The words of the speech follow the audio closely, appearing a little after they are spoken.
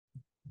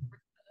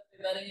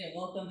everybody, and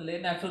welcome to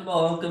Late Night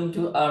Football. Welcome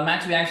to our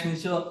match reaction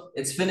show.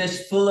 It's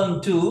finished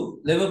Fulham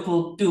 2,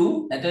 Liverpool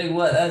 2. I tell you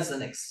what, that's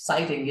an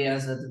exciting game.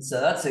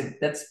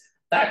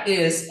 That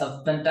is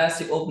a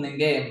fantastic opening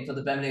game for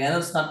the Premier League. I know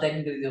it's not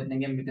technically the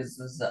opening game because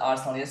it was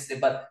Arsenal yesterday,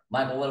 but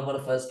my God, what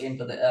a first game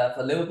for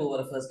Liverpool,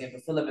 what a first game for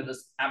Fulham. It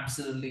was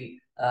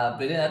absolutely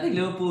brilliant. I think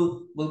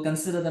Liverpool will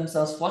consider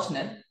themselves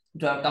fortunate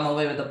to have come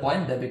away with a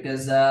point there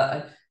because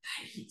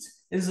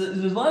it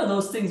was one of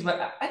those things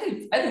where I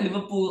think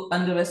Liverpool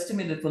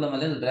underestimated Fulham a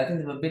little bit. I think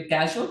they were a bit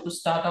casual to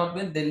start out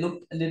with. They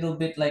looked a little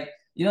bit like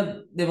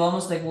they were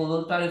almost like, well,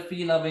 we'll try to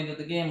feel our way into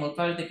the game. We'll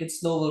try to take it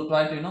slow. We'll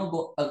try to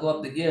go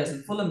up the gears.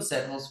 And Fulham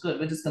said, "Well, screw it.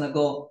 We're just gonna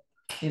go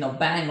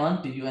bang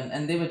onto you."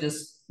 And they were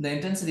just the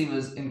intensity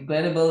was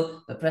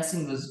incredible. The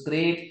pressing was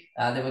great.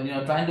 They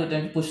were trying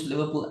to push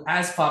Liverpool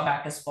as far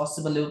back as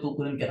possible. Liverpool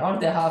couldn't get out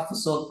of their half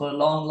so for a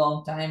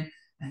long time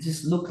and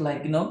just looked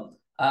like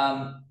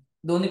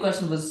the only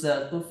question was,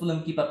 could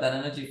Fulham keep up that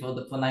energy for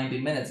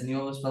 90 minutes? And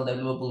you always felt that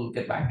Liverpool would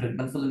get back to it,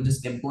 but Fulham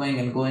just kept going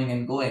and going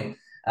and going.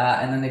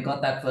 And then they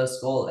got that first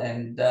goal.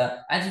 And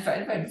actually,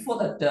 right before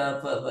that,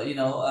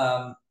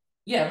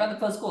 yeah, about the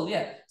first goal,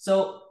 yeah.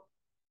 So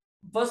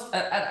first,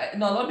 I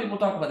know a lot of people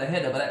talk about the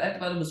header, but I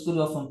thought it was good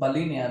work from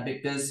Palinia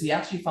because he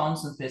actually found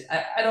some space.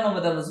 I don't know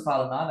whether it was a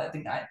foul or not.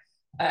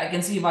 I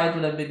can see why it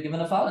would have been given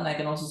a foul, and I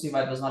can also see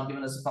why it was not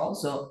given as a foul.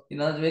 So it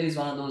really is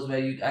one of those where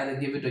you either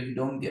give it or you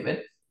don't give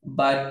it.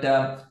 But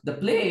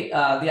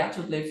the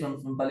actual play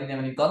from Palhinha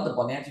when he got the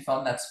ball, he actually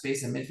found that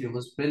space in midfield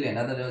was brilliant.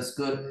 I thought it was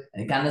good,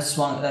 and he kind of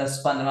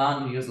spun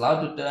around. He was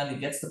allowed to turn. He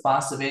gets the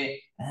pass away,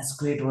 and it's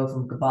great work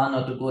from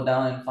Cabano to go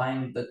down and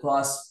find the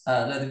cross.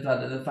 Find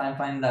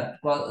that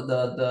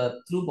the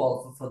through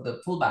ball for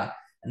the fullback,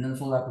 and then the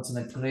fullback puts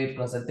in a great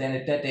cross. At the end,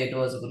 it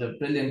was a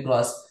brilliant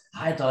cross.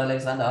 I thought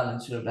Alexander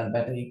Arnold should have done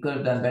better. He could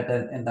have done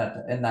better in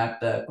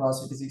that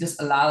cross because he just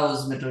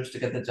allows Mitrovic to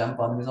get the jump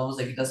on him. It's almost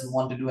like he doesn't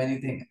want to do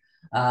anything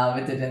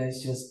with it, and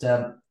it's just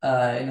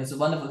it's a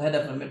wonderful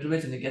header from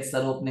Mitrovic, and he gets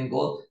that opening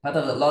goal. I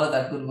thought a lot of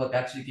that good work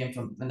actually came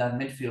from in that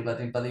midfield. I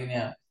think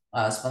Palhinha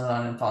spun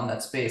around and found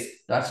that space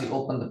to actually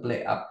open the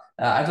play up.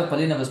 I thought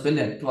Palhinha was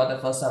brilliant throughout the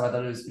first half. I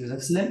thought he was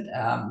excellent.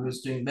 He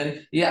was doing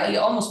very, yeah. He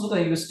almost looked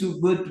like he was too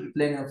good to be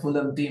playing a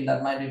Fulham team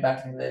that might be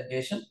battling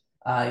relegation.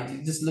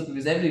 He just looked, he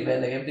was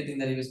everywhere. Like everything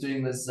that he was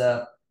doing was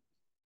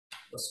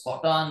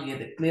spot on. He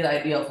had a clear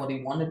idea of what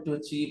he wanted to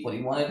achieve, what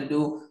he wanted to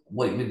do.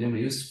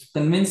 He was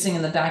convincing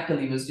in the tackle.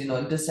 He was,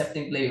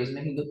 intercepting play. He was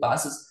making good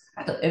passes.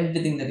 I thought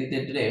everything that he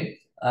did today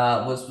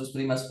was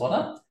pretty much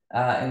spot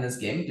on in this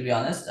game, to be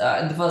honest.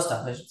 In the first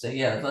half, I should say.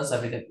 Yeah, the first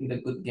half, he did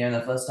a good game in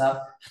the first half.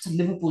 I thought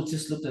Liverpool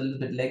just looked a little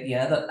bit leggy.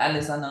 I thought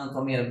Alexander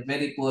for me had a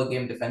very poor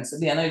game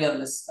defensively. I know he got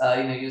this,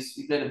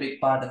 he played a big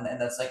part in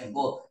that second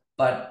goal.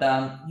 But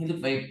he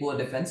looked very poor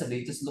defensively.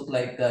 He just looked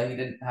like he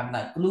didn't have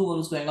that clue what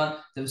was going on.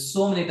 There were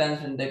so many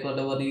times when Deco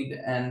worried,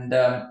 and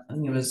I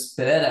think it was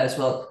Pereira as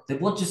well. They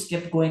both just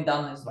kept going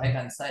down his right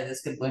hand side. They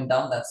just kept going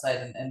down that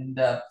side, and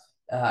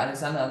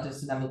Alexander just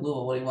didn't have a clue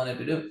of what he wanted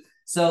to do.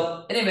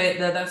 So anyway,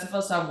 that's the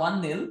first half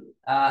 1-0.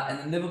 And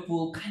then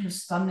Liverpool kind of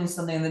stumbling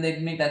something, and then they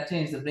make that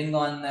change. They bring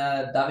on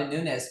David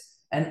Nunes.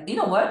 And you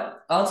know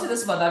what? I'll say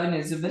this about David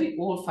Nunes. He's a very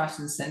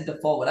old-fashioned centre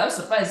forward. I was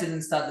surprised he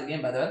didn't start the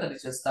game, by the way. I thought he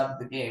just started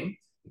the game.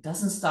 He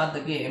doesn't start the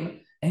game,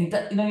 and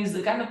he's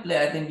the kind of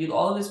player I think you'll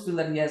always feel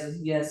that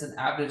he has an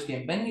average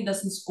game when he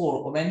doesn't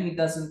score or when he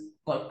doesn't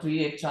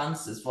create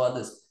chances for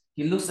others.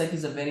 He looks like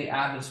he's a very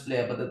average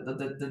player, but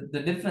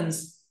the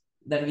difference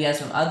that he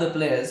has from other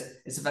players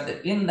is the fact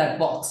that in that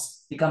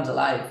box he comes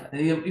alive.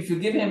 If you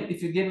give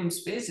him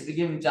space, if you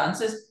give him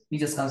chances, he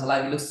just comes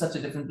alive. He looks such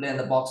a different player in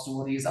the box to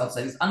what he is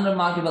outside. He's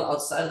unremarkable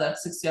outside of that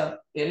 6 yard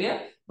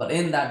area, but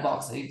in that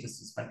box, he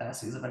just is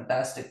fantastic. He's a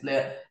fantastic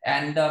player.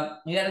 And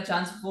he had a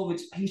chance before,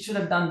 which he should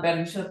have done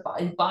better.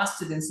 He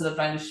passed it instead of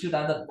trying to shoot.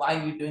 I thought, why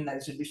are you doing that?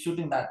 You should be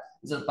shooting that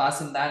instead of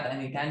passing that.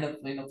 And he kind of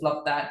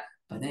flopped that.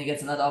 But then he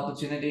gets another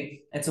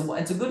opportunity. It's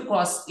a good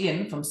cross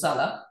in from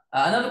Salah.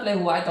 Another player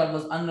who I thought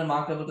was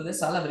unremarkable to this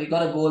Salah, but he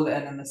got a goal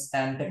and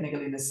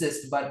technically an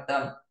assist. But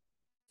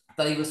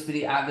thought he was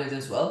pretty average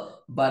as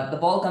well. But the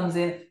ball comes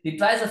in. He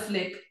tries a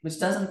flick, which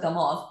doesn't come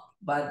off.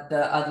 But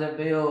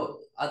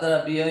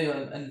other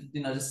Abioyo and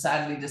just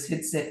sadly just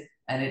hits it,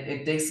 and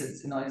it takes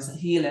his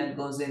heel and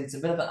goes in.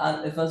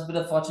 It was a bit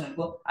of fortunate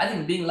goal. I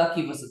think being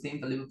lucky was the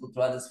theme for Liverpool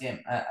throughout this game.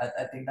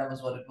 I think that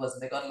was what it was.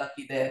 They got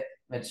lucky there,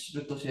 which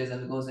ricochets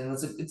and goes in.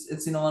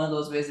 It's one of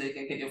those ways that you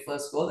can get your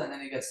first goal and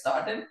then you get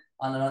started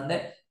on a run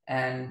there.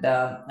 And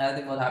I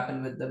think what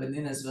happened with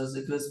Nunes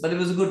but it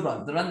was a good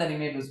run. The run that he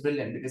made was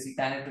brilliant because he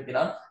kind of took it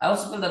out. I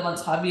also feel that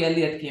once Harvey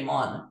Elliott came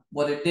on,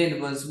 what it did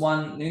was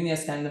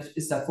Nunes kind of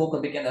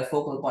became that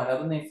focal point. I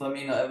don't think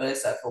Firmino ever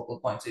is that focal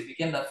point. So it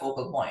became that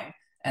focal point,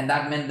 and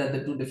that meant that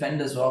the two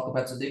defenders were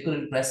occupied, so they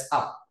couldn't press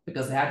up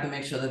because they had to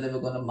make sure that they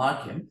were going to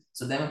mark him.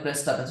 So they were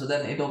pressed up, and so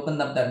then it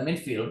opened up that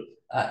midfield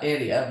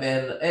area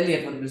where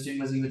Elliott, what he was doing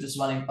was he was just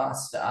running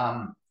past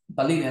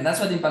Palhinha, and that's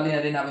why I think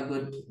Palhinha didn't have a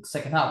good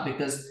second half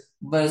because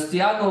whereas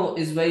Thiago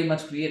is very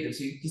much creative,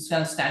 so he's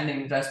kind of standing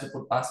and tries to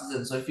put passes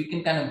in. So if you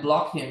can kind of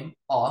block him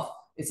off,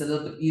 it's a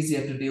little bit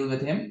easier to deal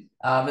with him.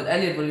 With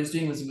Elliot, what he was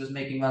doing was he was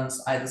making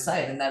runs either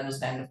side, and that was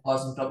kind of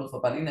causing trouble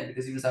for Palina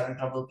because he was having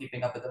trouble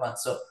keeping up with the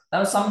runs. So that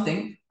was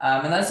something,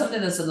 and that's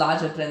something that's a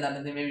larger trend. I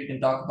mean, maybe we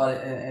can talk about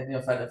it, and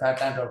if I have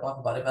time to talk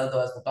about it, but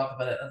otherwise we'll talk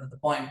about it at another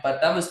point.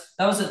 But that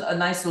was a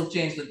nice little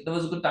change. That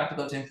was a good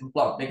tactical change from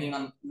Klopp, bringing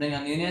on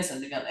Nunez and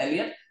bringing on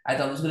Elliot. I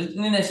thought it was good.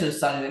 Nunez should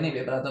have started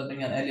anyway, but I thought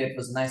bringing on Elliot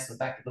was a nice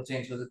little tactical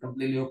change because it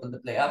completely opened the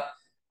play up.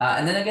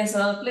 And then against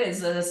another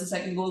place, that's the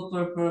second goal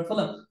for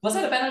Fulham. Was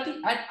that a penalty?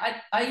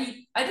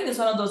 I think it's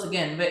one of those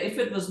again where if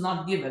it was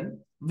not given,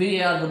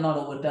 VAR would not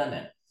overturn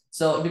it.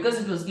 So because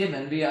it was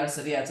given, VAR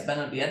said yeah, it's a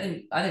penalty. I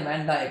think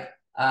Van Dijk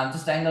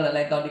just angled a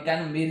leg out. He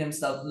kind of made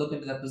himself look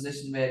into that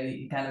position where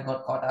he kind of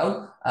got caught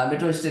out.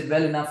 Mitrovic did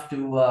well enough to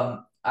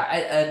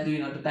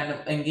to kind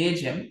of engage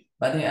him.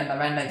 But I think and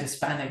Van Dijk just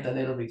panicked a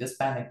little bit, just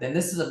panicked. And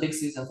this is a big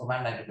season for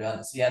Van Dijk, to be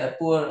honest. He had a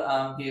poor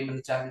game in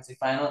the Champions League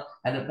final,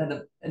 and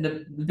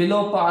a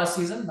below par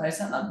season by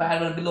not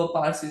bad, but below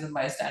par season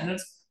by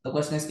standards. The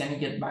question is, can he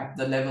get back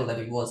to the level that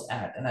he was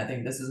at? And I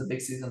think this is a big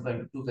season for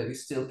him to prove that he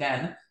still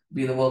can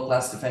be the world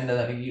class defender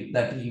that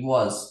he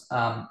was.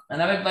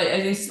 And I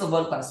mean, he's still a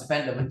world class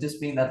defender, but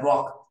just being that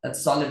rock, that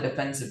solid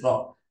defensive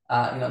rock.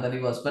 That he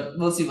was. But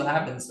we'll see what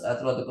happens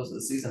throughout the course of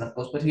the season, of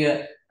course. But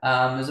here,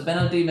 there's a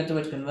penalty.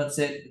 Mitrovic converts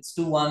it. It's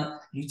 2-1.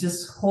 You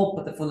just hope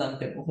that the Fulham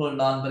can hold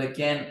on. But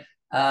again,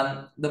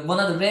 one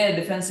of the rare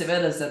defensive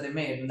errors that they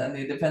made, and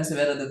the defensive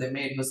error that they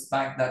made was the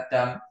fact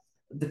that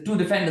the two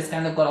defenders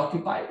kind of got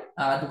occupied.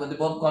 When they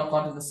both got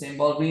caught in the same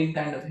ball, Green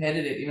kind of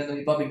headed it, even though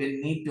he probably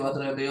didn't need to.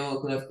 Otherwise, they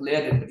could have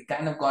cleared it.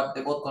 But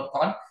they both got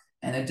caught,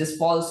 and it just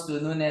falls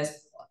to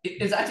Nunez.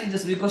 It's actually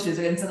just ricochets.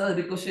 It's another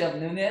ricochet of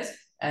Nunez.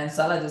 And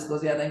Salah just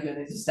goes, yeah, thank you, and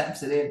he just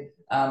stamps it in.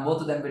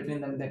 Both of them, between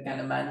them, they kind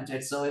of manage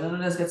it. So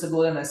Nunez gets a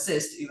goal and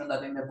assist, even though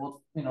I think they're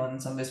both, in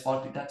some ways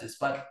faulty touches.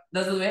 But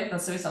that's the way.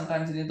 That's the way.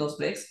 Sometimes you need those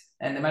breaks,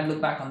 and they might look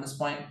back on this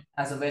point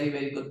as a very,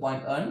 very good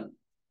point earned,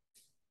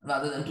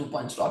 rather than 2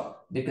 points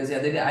dropped. Because I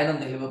don't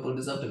think Liverpool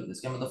deserved to win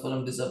this game, or the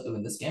Fulham deserved to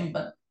win this game.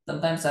 But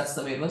sometimes that's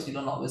the way it was. You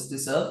don't always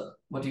deserve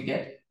what you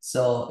get.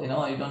 So you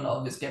don't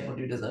always get what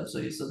you deserve. So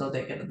you still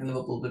take it. I think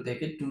Liverpool will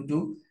take it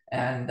 2-2.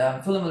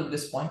 And Fulham will be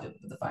disappointed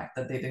with the fact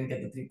that they didn't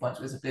get the 3 points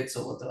because they played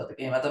so well throughout the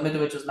game. I thought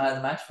Mitrovic was man of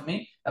the match for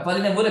me.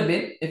 Paulina would have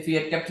been if he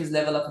had kept his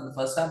level up in the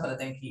first half, but I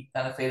think he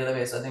kind of faded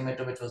away. So I think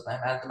Mitrovic was my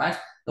man of the match.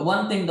 The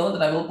one thing though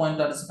that I will point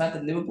out is the fact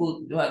that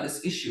Liverpool do have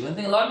this issue. And I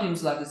think a lot of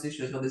teams have this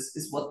issue as well.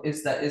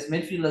 Is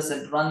midfielders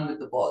that run with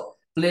the ball.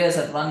 Players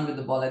that run with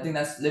the ball. I think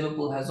that's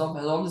Liverpool has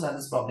always had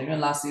this problem. Even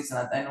last season,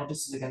 I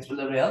noticed it against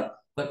Villarreal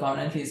quite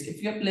prominently. Is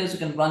if you have players who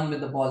can run with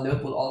the ball,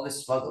 Liverpool always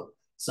struggle.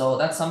 So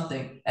that's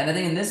something. And I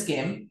think in this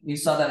game, you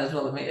saw that as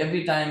well. I mean,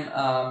 every time,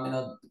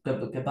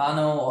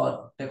 Cabano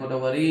or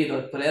Tekotovarid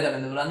or Pereira,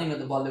 when they were running with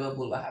the ball,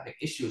 Liverpool were having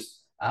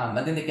issues.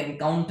 I think they can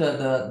counter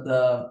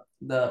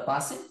the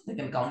passing. They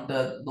can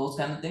counter those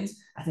kind of things.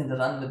 I think the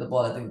run with the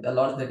ball, I think a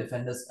lot of the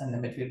defenders and the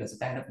midfielders are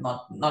kind of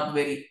not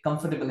very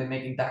comfortable in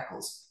making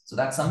tackles. So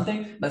that's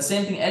something. But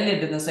same thing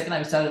Elliot did in the second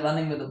half. He started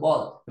running with the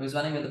ball. He was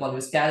running with the ball. He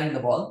was carrying the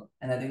ball.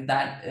 And I think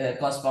that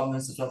caused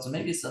problems as well. So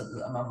maybe it's a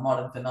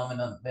modern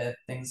phenomenon where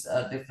things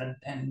are different.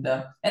 And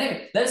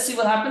anyway, let's see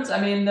what happens. I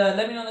mean,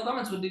 let me know in the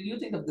comments. What did you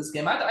think of this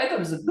game? I thought it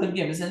was a good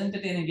game. It's an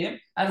entertaining game.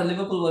 I thought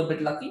Liverpool were a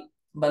bit lucky.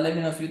 But let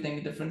me know if you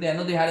think differently. I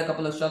know they had a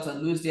couple of shots,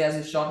 and Luis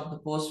Diaz's shot at the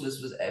post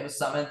was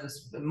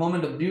this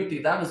moment of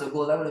beauty. That was a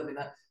goal. That would have been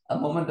a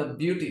moment of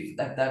beauty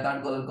that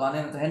goal had gone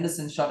in. The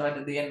Henderson shot right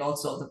at the end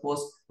also of the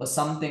post was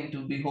something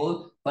to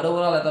behold. But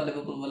overall, I thought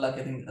Liverpool were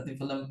lucky. I think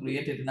Fulham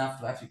created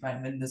enough to actually try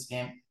and win this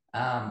game.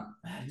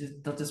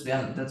 They'll just be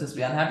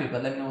unhappy.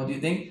 But let me know what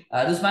you think.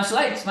 Do smash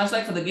like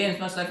for the game,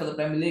 smash like for the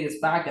Premier League. It's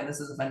back, and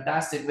this is a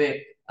fantastic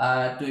way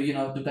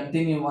to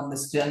continue on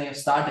this journey of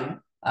starting.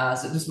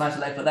 So just smash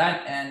like for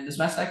that, and just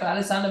smash like for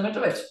Alexander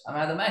Mitrovic. I'm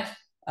at the match,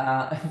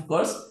 of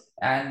course.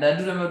 And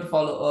do remember to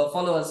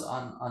follow us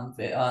on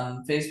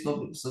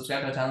Facebook,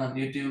 subscribe to our channel on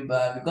YouTube.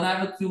 We're gonna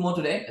have a few more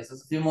today because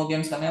there's a few more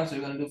games coming up. So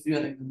we're gonna do a few.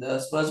 I think the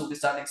Spurs will be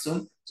starting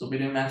soon, so we'll be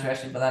doing match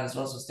reaction for that as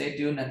well. So stay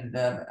tuned, and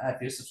if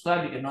you're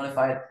subscribed, you get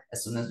notified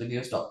as soon as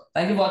videos drop.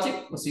 Thank you for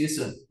watching. We'll see you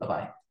soon. Bye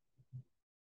bye.